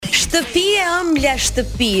Shtëpi e ëmbla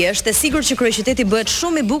shtëpi, është e sigurt që kryeqyteti bëhet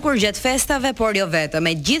shumë i bukur gjatë festave, por jo vetëm.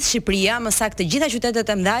 Me gjithë Shqipëria, më saktë të gjitha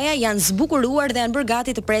qytetet e mëdha janë zbukuruar dhe janë bërë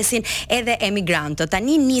gati të presin edhe emigrantët.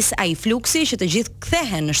 Tani nis ai fluksi që të gjithë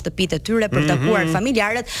kthehen në shtëpitë e tyre për të takuar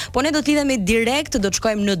familjarët, po ne do të lidhemi direkt, do të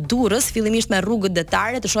shkojmë në Durrës, fillimisht me rrugët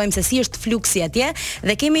detare, të shohim se si është fluksi atje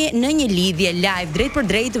dhe kemi në një lidhje live drejt për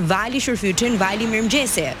drejt Vali Shërfyçin. Vali,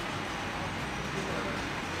 mirëmëngjesi.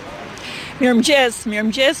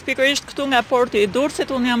 Mirëmëngjes, pikërisht këtu nga porti i Durrësit,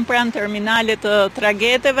 unë jam pranë terminalit të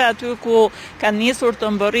tragjeteve, aty ku kanë nisur të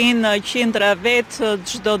mbërrinë qindra vetë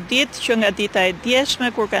çdo ditë që nga dita e djeshme,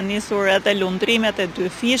 kur kanë nisur edhe lundrimet e 2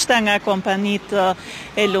 fishta nga kompanitë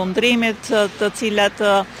e lundrimit, të cilat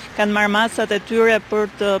kanë marrë masat e tyre për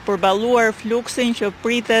të përballuar fluksin që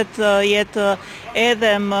pritet jetë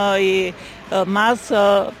edhe më i mas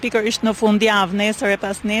pikërisht në fundjavë, nesër e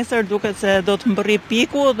pas nesër, duket se do të mbërri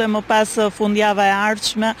piku dhe më pas fundjava e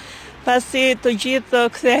ardhshme, pasi të gjithë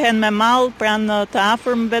kthehen me mall pranë të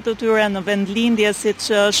afërmëve të tyre në vendlindje,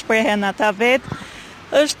 siç shprehen ata vetë.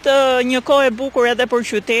 Është një kohë e bukur edhe për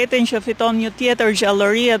qytetin që fiton një tjetër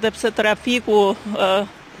gjallëri, edhe pse trafiku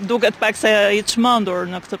duket pak se i çmendur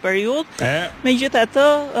në këtë periudhë. Megjithatë,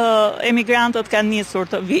 emigrantët kanë nisur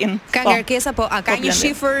të vinë. Ka ngarkesa, po a ka një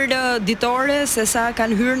shifër ditore se sa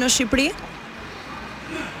kanë hyrë në Shqipëri?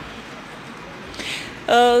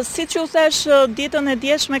 Siç u thash, ditën e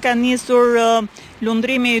djeshme ka nisur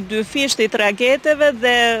lundrimi i 2 fisht i tragjeteve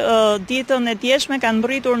dhe ditën e djeshme kanë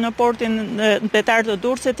mbritur në portin detar të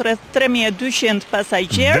Durrësit rreth 3200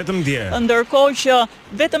 pasagjerë. Vetëm dje. Ndërkohë që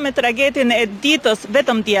vetëm me tragjetin e ditës,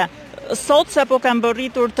 vetëm dje. Sot sapo ka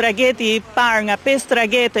mbërritur tragjeti i parë nga 5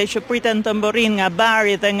 tragjete që priten të mbërrin nga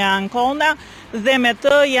Bari dhe nga Ancona, dhe me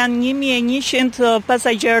të janë 1100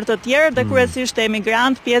 pasagjerë të tjerë dhe kryesisht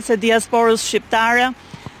emigrantë, pjesë e diasporës shqiptare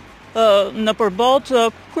në përbot,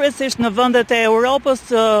 kryesisht në vendet e Europës,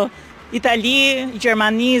 Itali,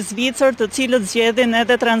 Gjermani, Zvicër, të cilët zgjedhin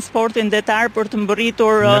edhe transportin detar për të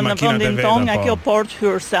mbërritur në vendin tonë nga kjo port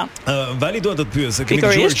hyrëse. Vali, dua të të pyes, kemi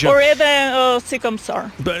dëgjuar që por edhe si këmbësor.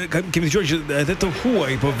 Kemi dëgjuar që edhe të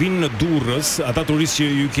huaj po vinë në Durrës, ata turistë që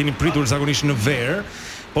ju keni pritur zakonisht në verë,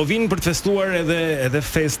 po vinë për të festuar edhe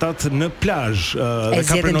festat në plazh dhe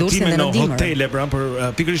ka prenotime në hotele pra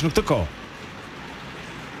për pikërisht në këtë kohë.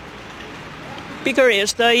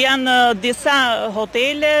 Pikërisht, janë disa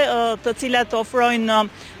hotele të cilat ofrojnë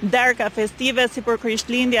darka festive si për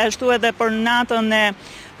Krishtlindje, ashtu edhe për natën e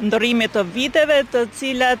ndërrimit të viteve, të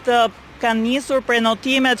cilat kanë nisur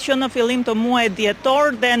prenotimet që në fillim të muajit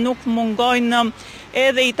dhjetor dhe nuk mungojnë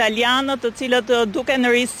edhe italianët, të cilët duken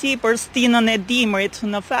risi për stinën e dimrit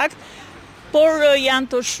në fakt, por janë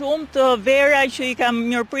të shumë të vera që i ka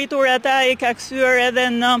mirëpritur ata, i ka kthyer edhe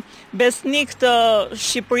në besnik të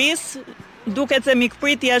Shqipërisë. Duket se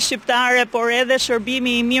mikpritja shqiptare, por edhe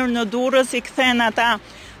shërbimi i mirë në Durrës i kthen ata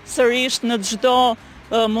sërish në çdo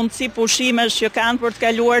mundësi pushimesh që kanë për të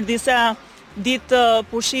kaluar disa ditë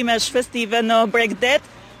pushimesh festive në Bregdet.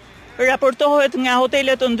 Raportohet nga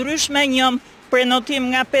hotele të ndryshme një prenotim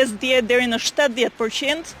nga 50 deri në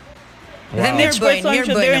 70%. Dhe mirë bëjnë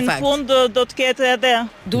që deri në fund do të ketë edhe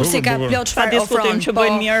Durrësi ka plot çfarë ofron, që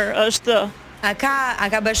bëjnë mirë është. A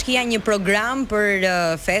ka bashkia një program për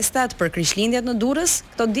festat, për Krishtlindjet në Durrës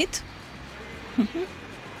këto ditë?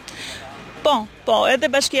 Po, edhe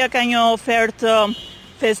bashkia ka një ofertë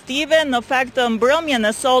festive. Në fakt, mbrëmjen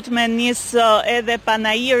e sotme nis edhe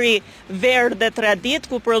panajiri verë dhe tradit,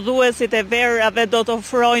 ku prodhuesit e verave do të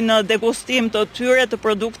ofrojnë degustim të tyre, të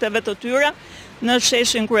produkteve të tyre, në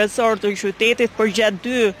sheshin kryesor të qytetit për gjatë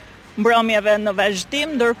 2 mbrëmjeve në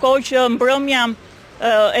vazhdim, ndërkohë që mbrëmja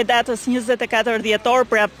e datës 24 dhjetor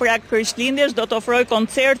pra prak Krishtlindjes do të ofroj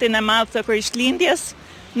koncertin e madh të Krishtlindjes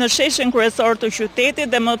në sheshin kryesor të qytetit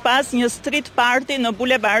dhe më pas një street party në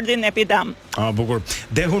bulevardin Epidam. Bukur.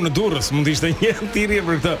 Dehu në Durrës mund të ishte një thirrje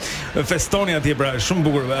për këtë festoni atje, pra shumë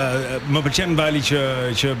bukur. Më pëlqen Vali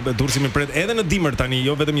që Durrësi më pret edhe në dimër tani,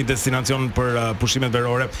 jo vetëm një destinacion për pushimet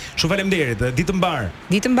verore. Shumë faleminderit. Ditë mbar.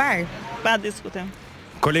 Ditë mbar. Pa diskutim.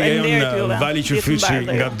 Kolega jon Vali Qyrfyçi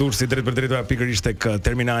nga Durrësi drejt për drejt pikërisht tek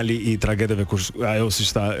terminali i tragjeteve, kur ajo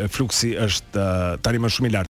siç tha fluksi është tani më shumë i lartë.